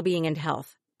aspects of well-being and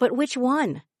health. But which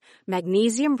one?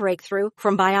 Magnesium Breakthrough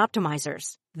from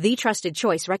Bioptimizers, the trusted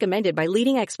choice recommended by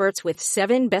leading experts with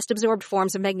 7 best-absorbed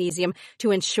forms of magnesium to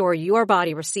ensure your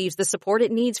body receives the support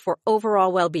it needs for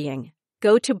overall well-being.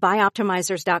 Go to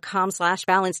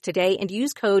bioptimizers.com/balance today and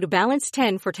use code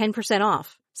BALANCE10 for 10%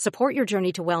 off. Support your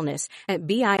journey to wellness at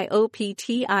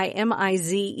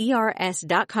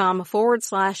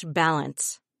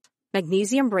bioptimizers.com/balance.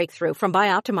 Magnesium Breakthrough from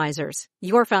Bioptimizers,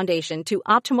 your foundation to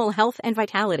optimal health and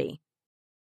vitality.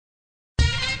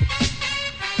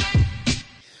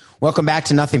 Welcome back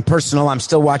to Nothing Personal. I'm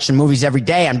still watching movies every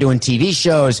day. I'm doing TV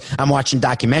shows. I'm watching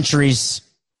documentaries.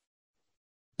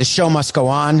 The show must go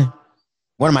on.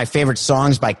 One of my favorite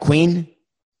songs by Queen.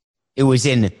 It was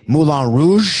in Moulin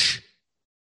Rouge.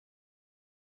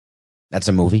 That's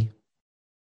a movie.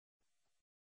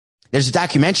 There's a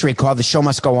documentary called The Show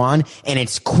Must Go On, and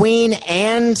it's Queen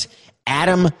and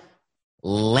Adam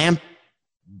Lambert.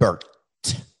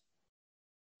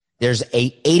 There's a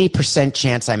 80%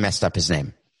 chance I messed up his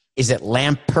name. Is it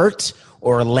Lampert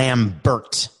or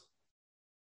Lambert?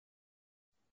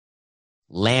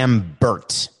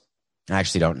 Lambert. I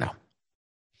actually don't know.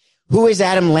 Who is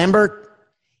Adam Lambert?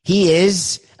 He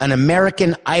is an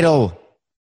American Idol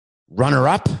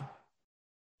runner-up.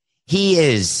 He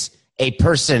is a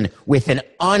person with an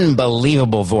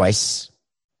unbelievable voice.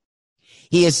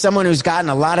 He is someone who's gotten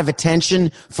a lot of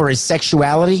attention for his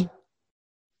sexuality,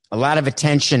 a lot of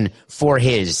attention for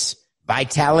his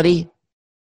vitality,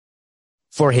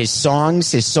 for his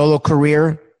songs, his solo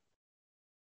career.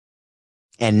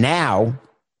 And now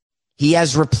he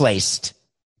has replaced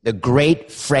the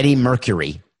great Freddie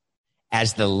Mercury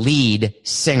as the lead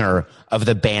singer of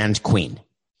the band Queen.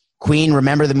 Queen,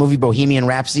 remember the movie Bohemian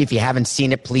Rhapsody? If you haven't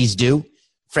seen it, please do.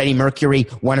 Freddie Mercury,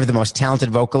 one of the most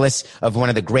talented vocalists of one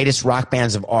of the greatest rock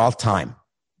bands of all time.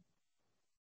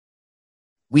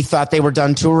 We thought they were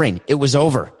done touring. It was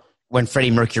over when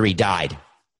Freddie Mercury died.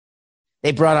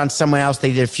 They brought on someone else.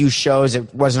 They did a few shows.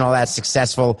 It wasn't all that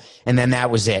successful. And then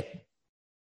that was it.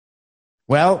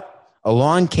 Well,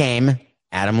 along came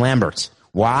Adam Lambert.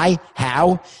 Why?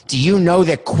 How? Do you know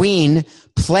that Queen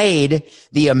played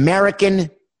the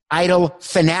American Idol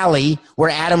finale where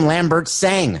Adam Lambert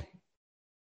sang?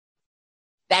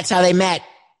 That's how they met.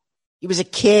 He was a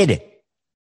kid.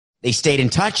 They stayed in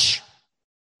touch.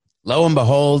 Lo and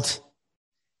behold,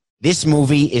 this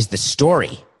movie is the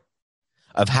story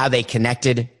of how they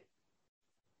connected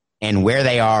and where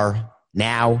they are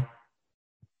now.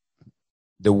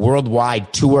 The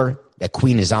worldwide tour that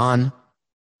Queen is on,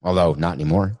 although not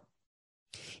anymore.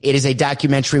 It is a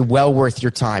documentary well worth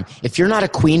your time. If you're not a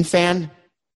Queen fan,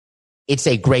 it's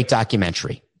a great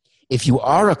documentary. If you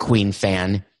are a Queen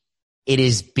fan, it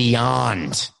is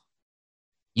beyond.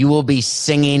 You will be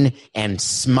singing and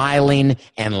smiling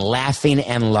and laughing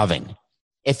and loving.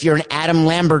 If you're an Adam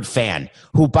Lambert fan,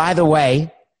 who, by the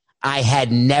way, I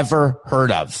had never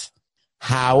heard of.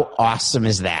 How awesome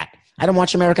is that? I don't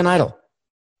watch American Idol.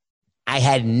 I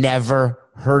had never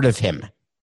heard of him.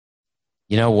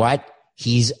 You know what?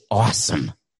 He's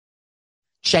awesome.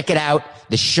 Check it out.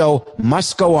 The show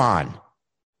must go on.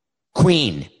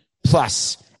 Queen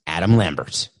plus Adam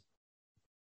Lambert.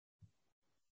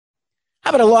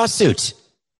 How about a lawsuit?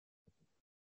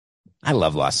 I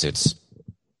love lawsuits.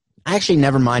 I actually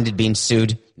never minded being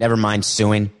sued, never mind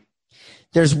suing.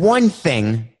 There's one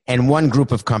thing and one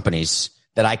group of companies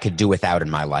that I could do without in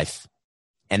my life,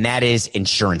 and that is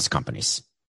insurance companies.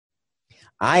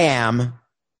 I am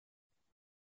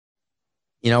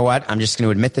You know what? I'm just going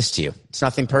to admit this to you. It's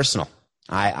nothing personal.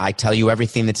 I tell you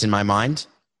everything that's in my mind,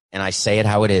 and I say it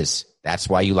how it is. That's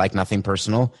why you like Nothing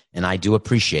Personal, and I do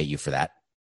appreciate you for that.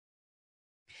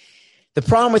 The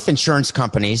problem with insurance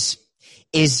companies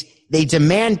is they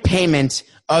demand payment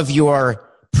of your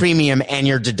premium and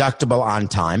your deductible on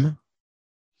time.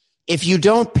 If you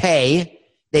don't pay,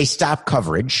 they stop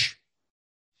coverage.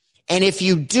 And if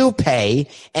you do pay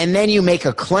and then you make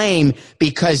a claim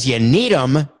because you need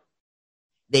them,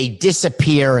 they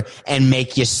disappear and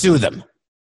make you sue them.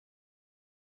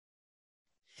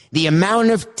 The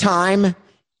amount of time,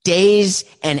 days,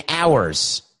 and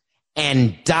hours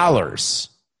and dollars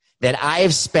that I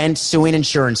have spent suing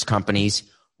insurance companies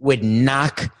would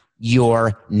knock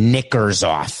your knickers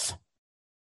off.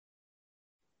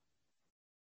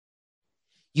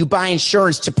 You buy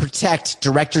insurance to protect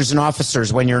directors and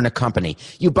officers when you're in a company.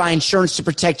 You buy insurance to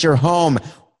protect your home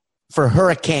for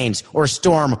hurricanes or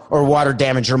storm or water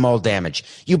damage or mold damage.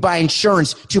 You buy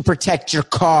insurance to protect your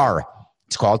car.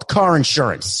 It's called car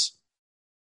insurance.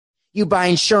 You buy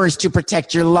insurance to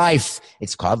protect your life.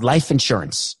 It's called life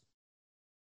insurance.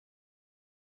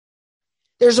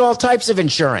 There's all types of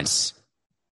insurance.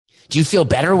 Do you feel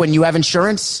better when you have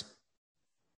insurance?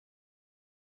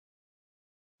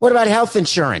 What about health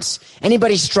insurance?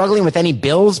 Anybody struggling with any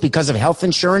bills because of health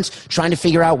insurance, trying to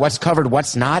figure out what's covered,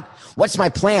 what's not? What's my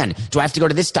plan? Do I have to go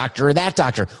to this doctor or that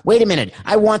doctor? Wait a minute.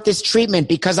 I want this treatment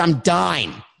because I'm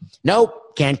dying.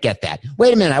 Nope, can't get that.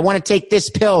 Wait a minute. I want to take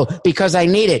this pill because I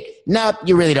need it. Nope,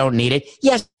 you really don't need it.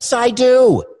 Yes, I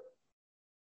do.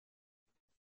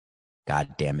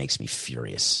 God damn, makes me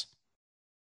furious.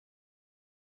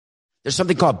 There's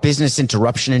something called business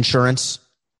interruption insurance.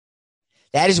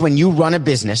 That is when you run a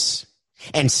business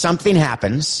and something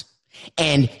happens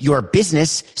and your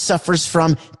business suffers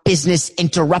from business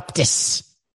interruptus.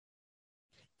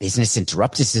 Business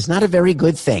interruptus is not a very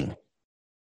good thing.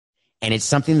 And it's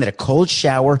something that a cold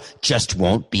shower just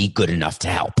won't be good enough to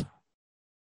help.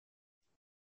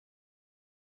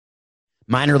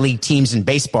 Minor league teams in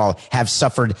baseball have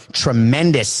suffered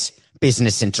tremendous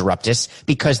business interruptus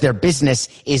because their business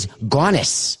is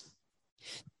gonus.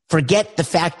 Forget the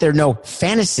fact there are no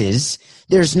fantasies.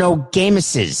 There's no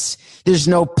gameses. There's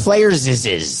no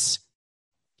playerses.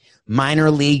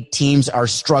 Minor league teams are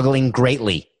struggling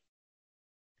greatly.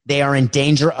 They are in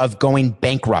danger of going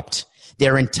bankrupt.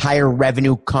 Their entire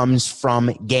revenue comes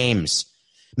from games.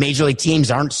 Major league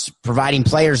teams aren't providing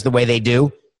players the way they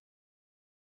do.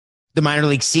 The minor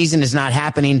league season is not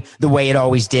happening the way it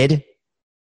always did.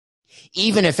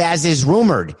 Even if, as is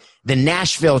rumored, the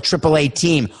Nashville AAA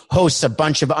team hosts a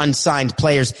bunch of unsigned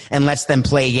players and lets them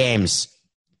play games,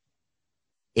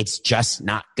 it's just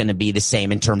not going to be the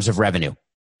same in terms of revenue.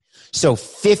 So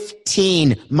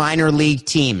 15 minor league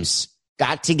teams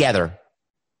got together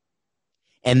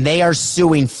and they are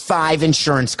suing 5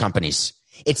 insurance companies.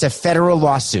 It's a federal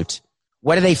lawsuit.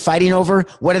 What are they fighting over?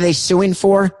 What are they suing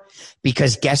for?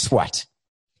 Because guess what?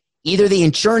 Either the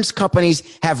insurance companies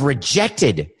have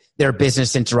rejected their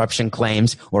business interruption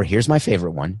claims, or here's my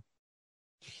favorite one.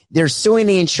 They're suing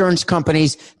the insurance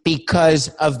companies because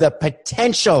of the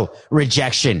potential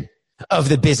rejection of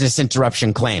the business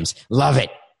interruption claims. Love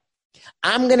it.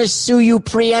 I'm going to sue you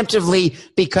preemptively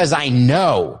because I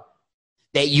know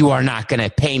that you are not going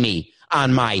to pay me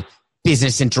on my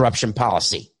business interruption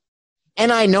policy.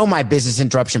 And I know my business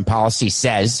interruption policy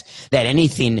says that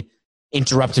anything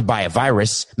interrupted by a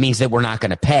virus means that we're not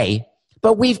going to pay,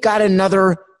 but we've got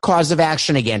another cause of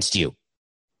action against you.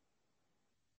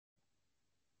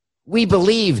 We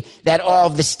believe that all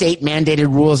of the state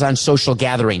mandated rules on social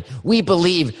gathering. We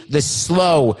believe the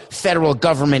slow federal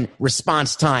government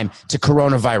response time to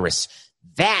coronavirus.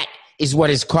 That is what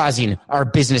is causing our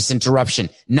business interruption,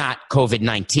 not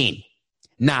COVID-19,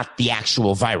 not the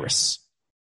actual virus.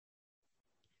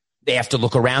 They have to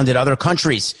look around at other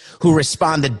countries who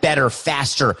responded better,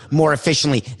 faster, more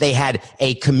efficiently. They had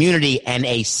a community and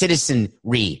a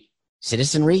citizenry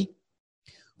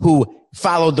who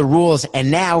followed the rules,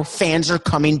 and now fans are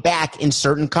coming back in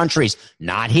certain countries.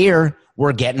 Not here.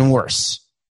 We're getting worse.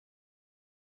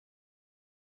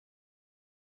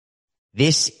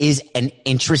 This is an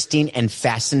interesting and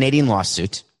fascinating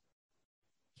lawsuit.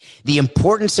 The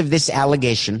importance of this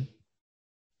allegation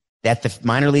that the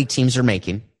minor league teams are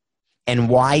making and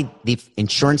why the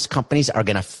insurance companies are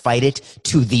going to fight it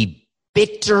to the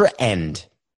bitter end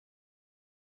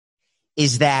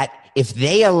is that if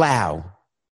they allow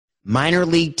minor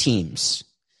league teams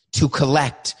to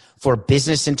collect for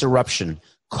business interruption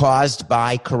caused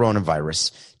by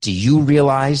coronavirus, do you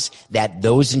realize that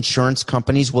those insurance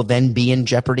companies will then be in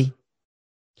jeopardy?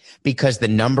 Because the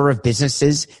number of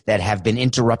businesses that have been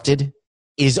interrupted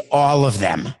is all of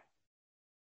them.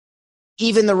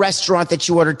 Even the restaurant that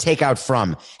you ordered takeout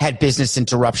from had business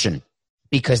interruption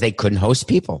because they couldn't host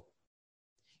people.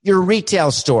 Your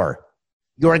retail store,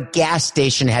 your gas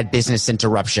station had business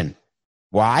interruption.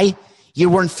 Why? You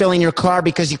weren't filling your car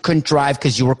because you couldn't drive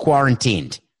because you were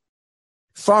quarantined.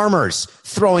 Farmers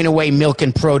throwing away milk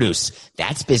and produce,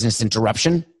 that's business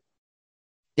interruption.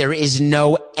 There is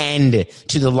no end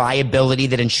to the liability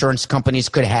that insurance companies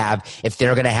could have if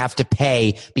they're going to have to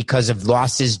pay because of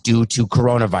losses due to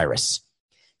coronavirus.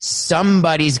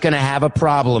 Somebody's going to have a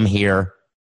problem here.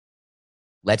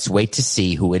 Let's wait to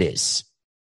see who it is.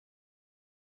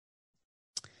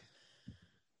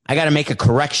 I got to make a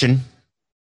correction.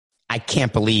 I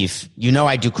can't believe,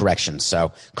 I do corrections.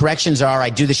 So corrections are, I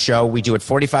do the show. We do it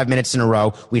 45 minutes in a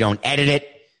row. We don't edit it.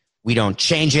 We don't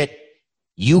change it.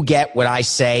 You get what I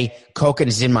say. Koken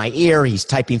is in my ear. He's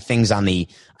typing things on the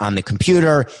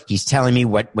computer. He's telling me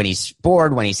when he's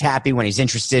bored, when he's happy, when he's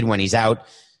interested, when he's out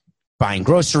buying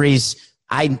groceries.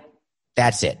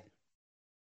 That's it.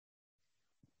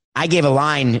 I gave a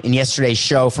line in yesterday's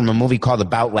show from a movie called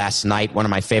About Last Night, one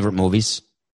of my favorite movies.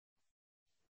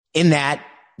 In that,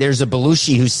 there's a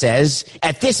Belushi who says,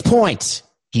 at this point,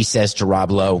 he says to Rob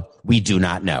Lowe, we do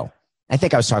not know. I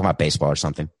think I was talking about baseball or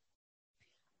something.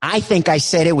 I think I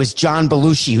said it was John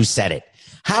Belushi who said it.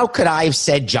 How could I have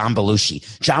said John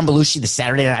Belushi? John Belushi, the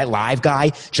Saturday Night Live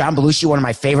guy. John Belushi, one of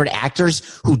my favorite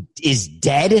actors who is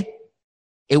dead.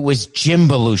 It was Jim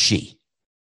Belushi.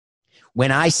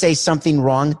 When I say something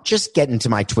wrong, just get into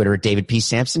my Twitter at David P.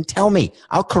 Sampson. Tell me.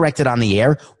 I'll correct it on the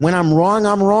air. When I'm wrong,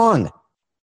 I'm wrong.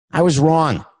 I was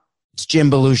wrong. It's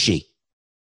Jim Belushi.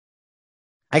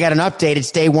 I got an update.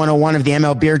 It's day 101 of the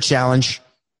ML Beard Challenge.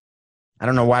 I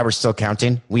don't know why we're still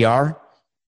counting. We are.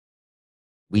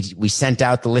 We sent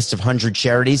out the list of 100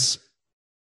 charities.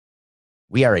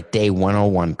 We are at day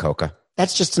 101, Coca.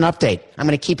 That's just an update. I'm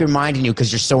going to keep reminding you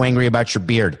because you're so angry about your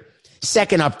beard.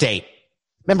 Second update.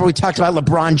 Remember we talked about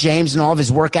LeBron James and all of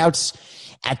his workouts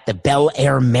at the Bel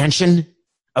Air mansion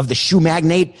of the shoe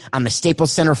magnate on the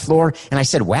Staples Center floor? And I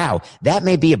said, wow, that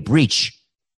may be a breach.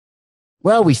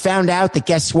 Well, we found out that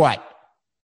guess what?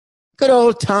 Good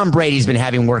old Tom Brady's been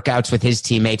having workouts with his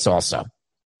teammates also.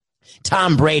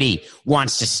 Tom Brady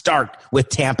wants to start with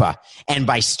Tampa. And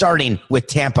by starting with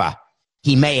Tampa,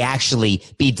 he may actually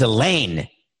be delaying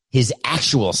his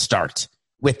actual start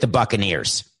with the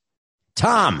Buccaneers.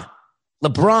 Tom,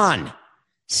 LeBron,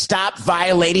 stop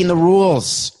violating the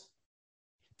rules.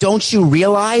 Don't you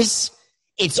realize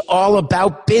it's all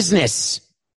about business?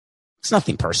 It's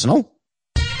nothing personal.